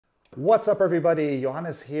What's up everybody,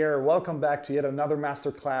 Johannes here. Welcome back to yet another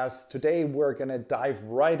masterclass. Today we're gonna dive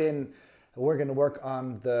right in. We're gonna work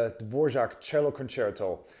on the Dvorak Cello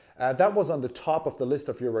Concerto. That was on the top of the list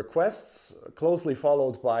of your requests, closely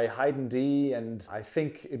followed by Haydn D, and I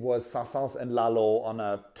think it was Saint-Saëns and Lalo on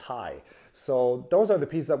a tie. So those are the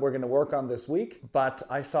pieces that we're gonna work on this week, but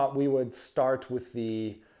I thought we would start with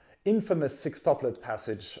the infamous sextuplet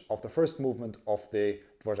passage of the first movement of the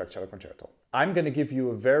Dvorak Cello Concerto. I'm going to give you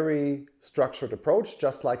a very structured approach,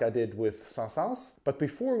 just like I did with Saint-Saëns. But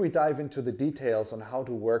before we dive into the details on how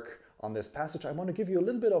to work on this passage, I want to give you a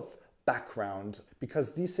little bit of background,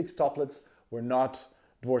 because these sextuplets were not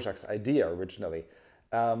Dvorak's idea originally.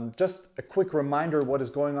 Just a quick reminder what is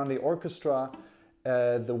going on in the orchestra.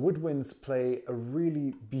 The woodwinds play a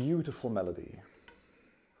really beautiful melody.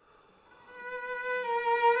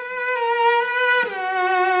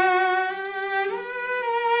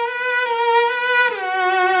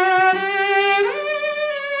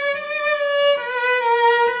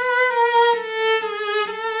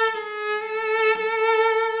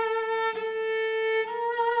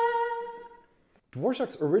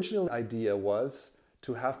 Dvorak's original idea was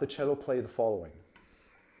to have the cello play the following.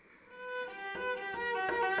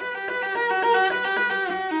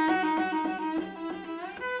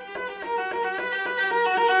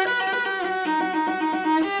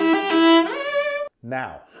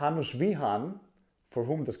 Now, János Wihan, for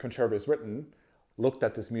whom this concerto is written, looked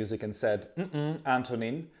at this music and said,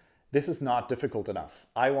 Antonin, this is not difficult enough.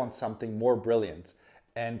 I want something more brilliant.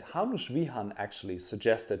 And János Wihan actually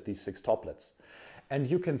suggested these sextuplets. And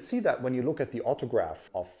you can see that when you look at the autograph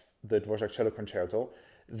of the Dvorak Cello Concerto,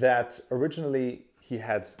 that originally he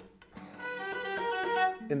had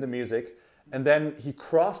in the music, and then he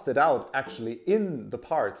crossed it out actually in the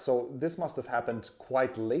part. So this must have happened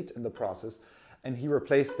quite late in the process, and he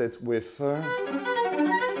replaced it with...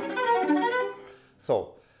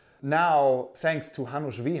 So now, thanks to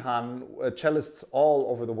János Wihan, cellists all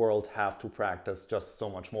over the world have to practice just so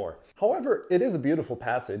much more. However, it is a beautiful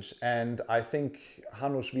passage, and I think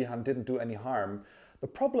János Wihan didn't do any harm. The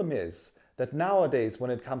problem is that nowadays,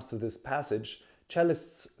 when it comes to this passage,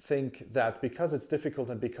 cellists think that because it's difficult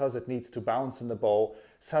and because it needs to bounce in the bow,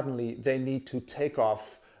 suddenly they need to take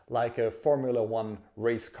off like a Formula One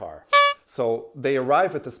race car. So they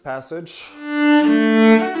arrive at this passage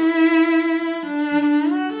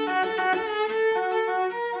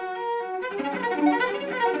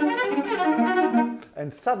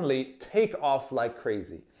and suddenly take off like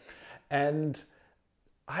crazy. And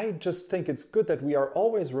I just think it's good that we are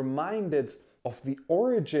always reminded of the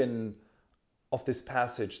origin of this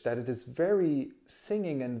passage, that it is very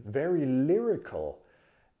singing and very lyrical.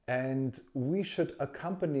 And we should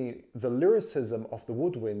accompany the lyricism of the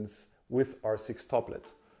woodwinds with our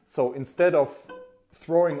sextuplet. So instead of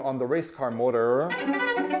throwing on the race car motor,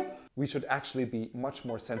 we should actually be much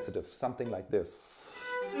more sensitive, something like this.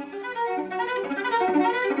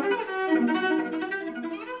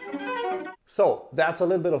 So that's a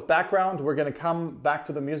little bit of background. We're going to come back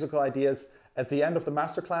to the musical ideas at the end of the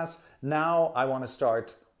masterclass. Now I want to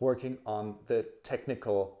start working on the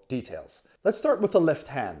technical details. Let's start with the left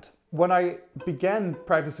hand. When I began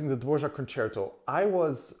practicing the Dvorak Concerto, I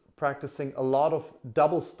was practicing a lot of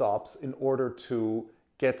double stops in order to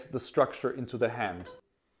get the structure into the hand.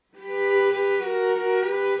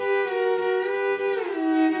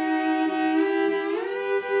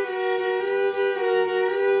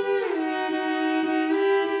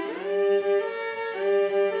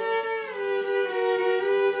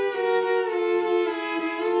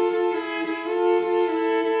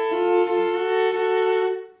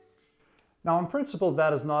 Now, in principle,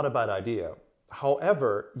 that is not a bad idea.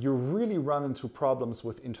 However, you really run into problems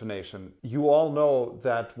with intonation. You all know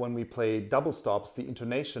that when we play double stops, the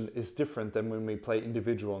intonation is different than when we play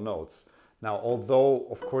individual notes. Now, although,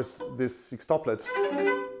 of course, this sextuplet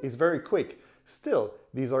is very quick, still,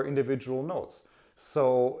 these are individual notes.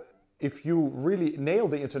 So if you really nail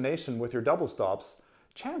the intonation with your double stops,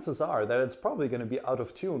 chances are that it's probably going to be out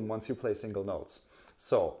of tune once you play single notes.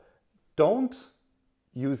 So don't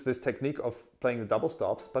use this technique of playing the double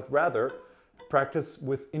stops, but rather practice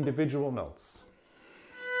with individual notes.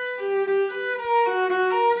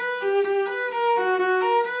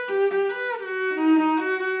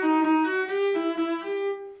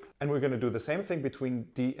 And we're going to do the same thing between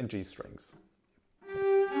D and G strings.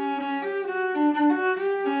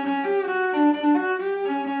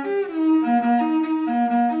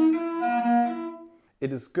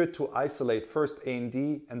 It is good to isolate first A and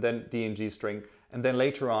D and then D and G string, and then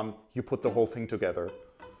later on you put the whole thing together.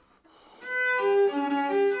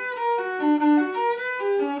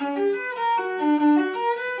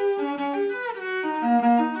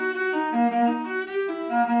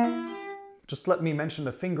 Just let me mention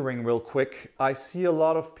the fingering real quick. I see a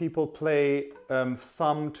lot of people play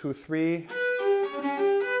thumb 2, 3,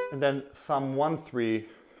 and then thumb 1, 3.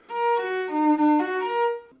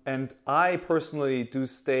 And I personally do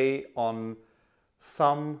stay on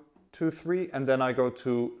thumb 2, 3, and then I go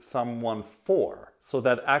to thumb 1, 4, so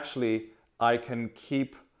that actually I can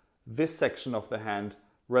keep this section of the hand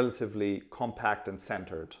relatively compact and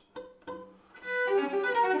centered.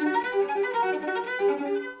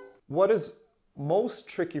 What is most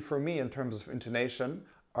tricky for me in terms of intonation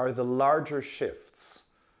are the larger shifts.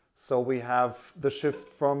 So we have the shift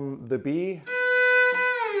from the B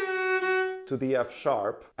to the F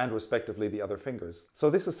sharp and respectively the other fingers. So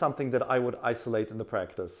this is something that I would isolate in the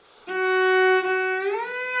practice.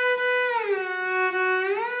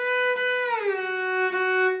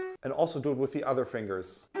 And also do it with the other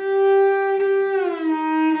fingers.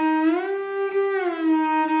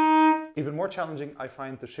 Even more challenging, I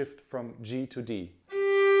find the shift from G to D.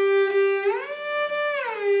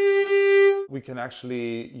 We can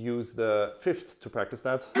actually use the fifth to practice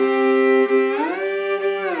that.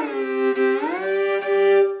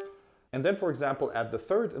 And then, for example, add the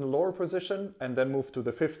third in the lower position and then move to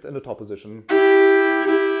the fifth in the top position.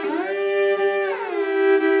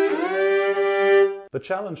 The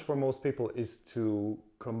challenge for most people is to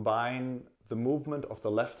combine the movement of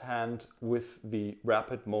the left hand with the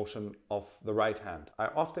rapid motion of the right hand. I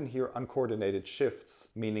often hear uncoordinated shifts,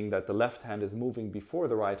 meaning that the left hand is moving before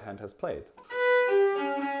the right hand has played.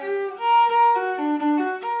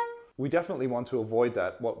 We definitely want to avoid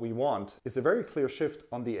that. What we want is a very clear shift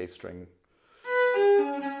on the A string.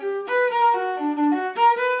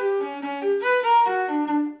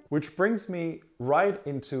 Which brings me right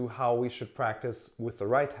into how we should practice with the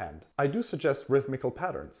right hand. I do suggest rhythmical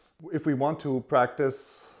patterns. If we want to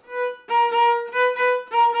practice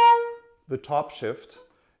the top shift,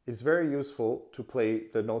 it's very useful to play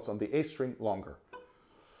the notes on the A string longer.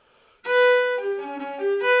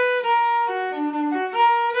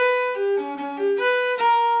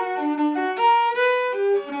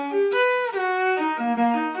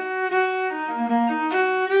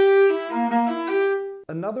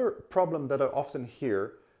 Another problem that I often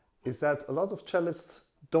hear is that a lot of cellists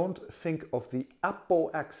don't think of the up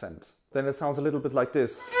bow accent. Then it sounds a little bit like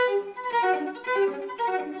this.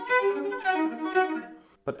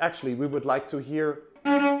 But actually we would like to hear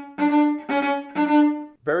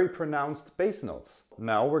very pronounced bass notes.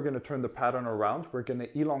 Now we're going to turn the pattern around. We're going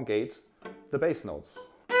to elongate the bass notes.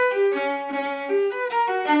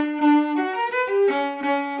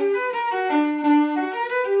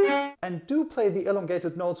 And do play the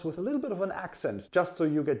elongated notes with a little bit of an accent, just so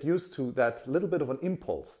you get used to that little bit of an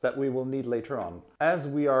impulse that we will need later on. As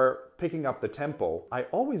we are picking up the tempo, I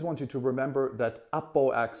always want you to remember that up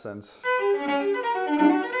bow accent.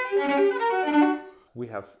 We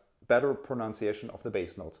have better pronunciation of the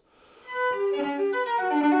bass note.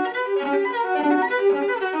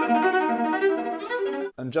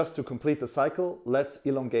 And just to complete the cycle, let's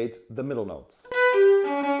elongate the middle notes.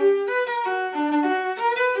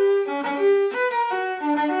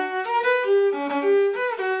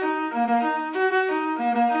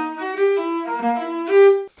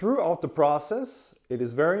 Throughout the process, it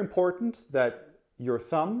is very important that your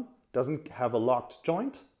thumb doesn't have a locked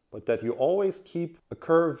joint, but that you always keep a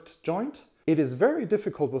curved joint. It is very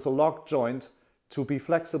difficult with a locked joint to be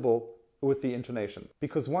flexible with the intonation,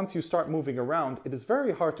 because once you start moving around, it is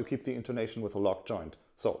very hard to keep the intonation with a locked joint.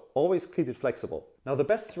 So always keep it flexible. Now, the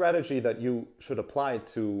best strategy that you should apply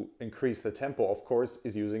to increase the tempo, of course,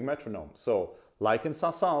 is using metronome. So like in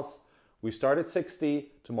Saint-Saëns, we start at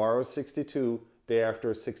 60, tomorrow is 62, day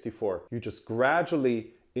after is 64. You just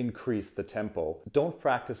gradually increase the tempo. Don't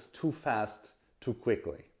practice too fast, too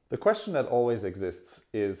quickly. The question that always exists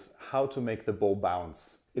is how to make the bow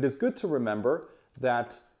bounce. It is good to remember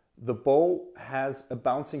that the bow has a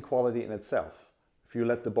bouncing quality in itself. If you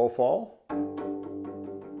let the bow fall,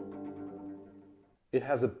 it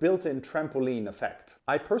has a built-in trampoline effect.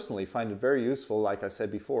 I personally find it very useful, like I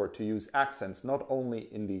said before, to use accents not only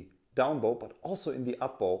in the down bow but also in the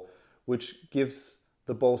up bow, which gives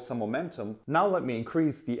the bow some momentum. Now let me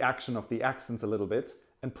increase the action of the accents a little bit.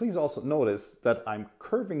 And please also notice that I'm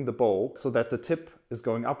curving the bow so that the tip is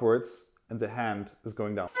going upwards and the hand is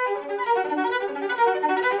going down.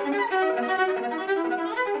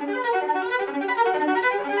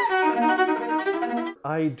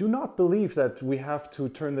 I do not believe that we have to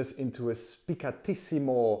turn this into a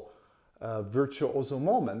spiccatissimo virtuoso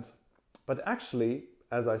moment, but actually,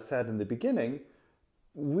 as I said in the beginning,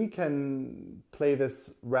 we can play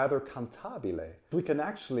this rather cantabile. We can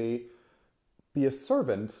actually be a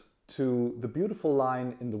servant to the beautiful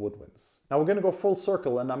line in the woodwinds. Now we're going to go full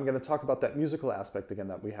circle and I'm going to talk about that musical aspect again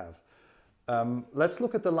that we have. Let's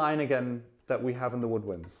look at the line again that we have in the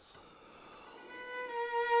woodwinds.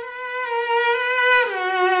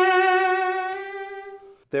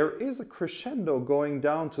 There is a crescendo going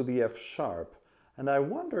down to the F sharp, and I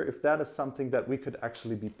wonder if that is something that we could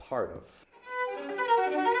actually be part of.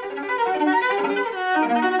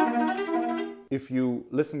 If you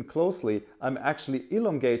listen closely, I'm actually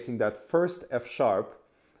elongating that first F sharp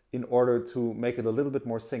in order to make it a little bit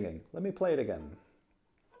more singing. Let me play it again.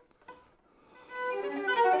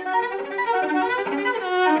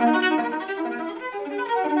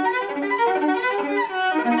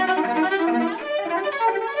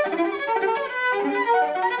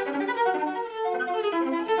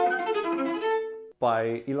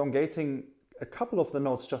 By elongating a couple of the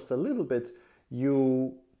notes just a little bit,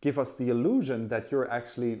 you give us the illusion that you're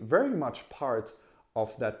actually very much part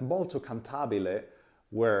of that molto cantabile,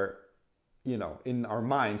 where, you know, in our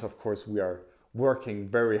minds, of course, we are working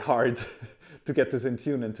very hard to get this in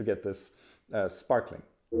tune and to get this sparkling.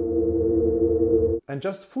 And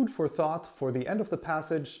just food for thought for the end of the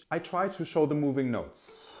passage, I try to show the moving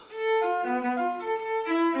notes.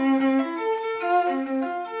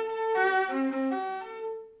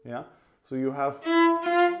 Yeah, so you have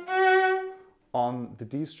on the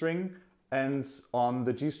D string, and on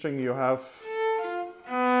the G string you have,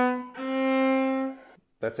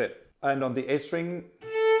 that's it. And on the A string,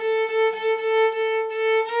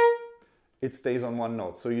 it stays on one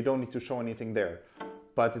note, so you don't need to show anything there.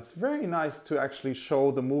 But it's very nice to actually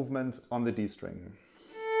show the movement on the D string.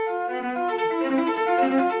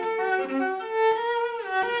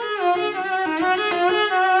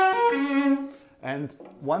 And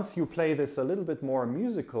once you play this a little bit more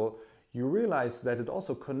musical, you realize that it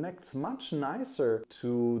also connects much nicer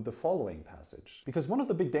to the following passage. Because one of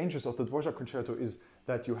the big dangers of the Dvorak Concerto is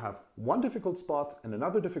that you have one difficult spot and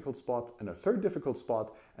another difficult spot and a third difficult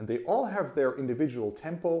spot, and they all have their individual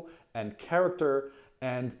tempo and character,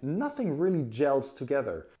 and nothing really gels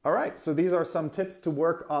together. All right, so these are some tips to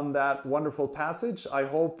work on that wonderful passage. I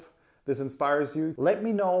hope this inspires you. Let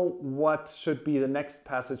me know what should be the next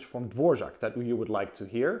passage from Dvorak that you would like to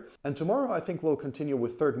hear. And tomorrow I think we'll continue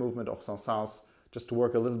with third movement of Saint-Saëns, just to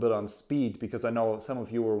work a little bit on speed, because I know some of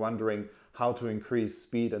you were wondering how to increase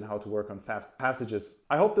speed and how to work on fast passages.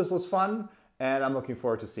 I hope this was fun, and I'm looking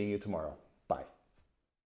forward to seeing you tomorrow.